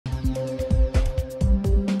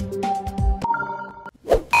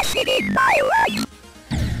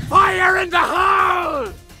Fire in the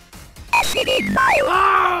hole!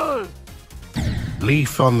 Hole!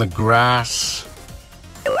 Leaf on the grass.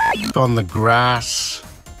 On the grass.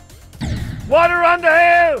 Water on the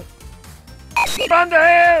hill! On the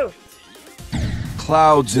hill!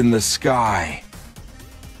 Clouds in the sky.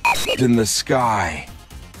 In the sky.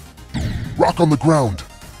 Rock on the ground.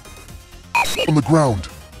 On the ground.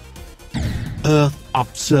 Earth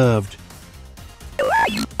observed.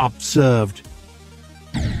 Observed.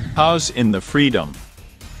 House in the freedom.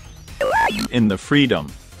 In the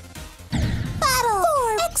freedom. Battle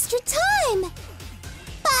for extra time.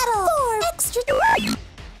 Battle for extra time.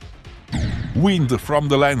 Wind from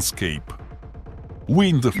the landscape.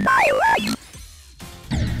 Wind.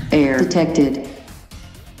 Air detected.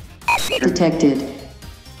 Detected.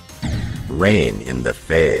 Rain in the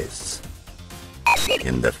face.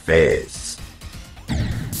 In the face.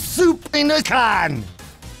 Soup in a can!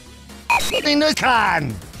 In a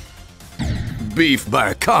can! Beef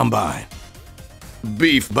by combine.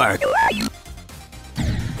 Beef by...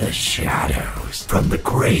 The shadows from the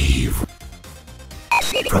grave.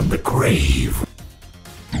 From the grave.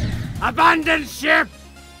 Abandon ship!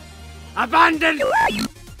 Abandon...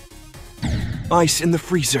 Ice in the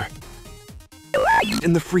freezer.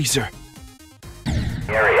 In the freezer.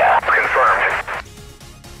 Area confirmed.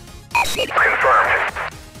 Confirmed.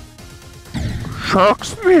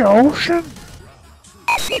 Sharks in the ocean!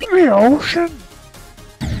 The ocean!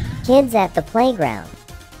 Kids at the playground.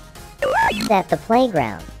 At the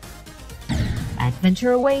playground.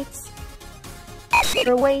 Adventure awaits.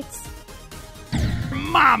 Awaits.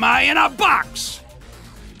 Mama in a box!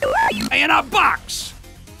 In a box!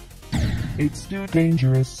 It's too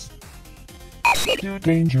dangerous. Too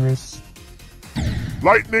dangerous.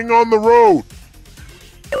 Lightning on the road!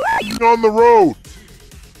 On the road!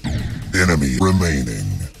 Enemy remaining.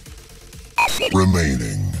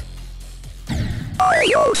 Remaining.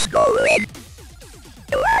 Oreo Stolen.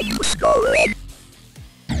 Stolen.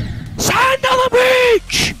 Sand on the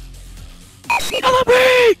beach! On the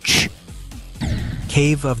beach!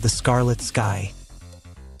 Cave of the Scarlet Sky.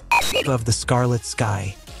 Cave of the Scarlet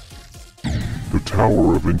Sky. The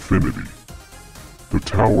Tower of Infinity. The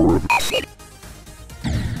Tower of...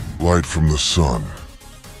 Light from the sun.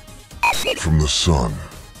 From the sun.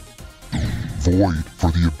 Void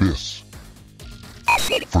for the abyss.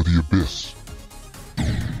 For the abyss.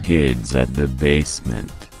 Kids at the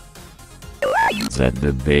basement. Kids at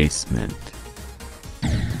the basement.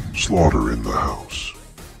 Slaughter in the house.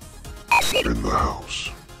 In the house.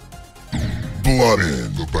 Blood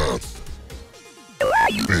in the bath.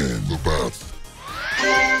 In the bath.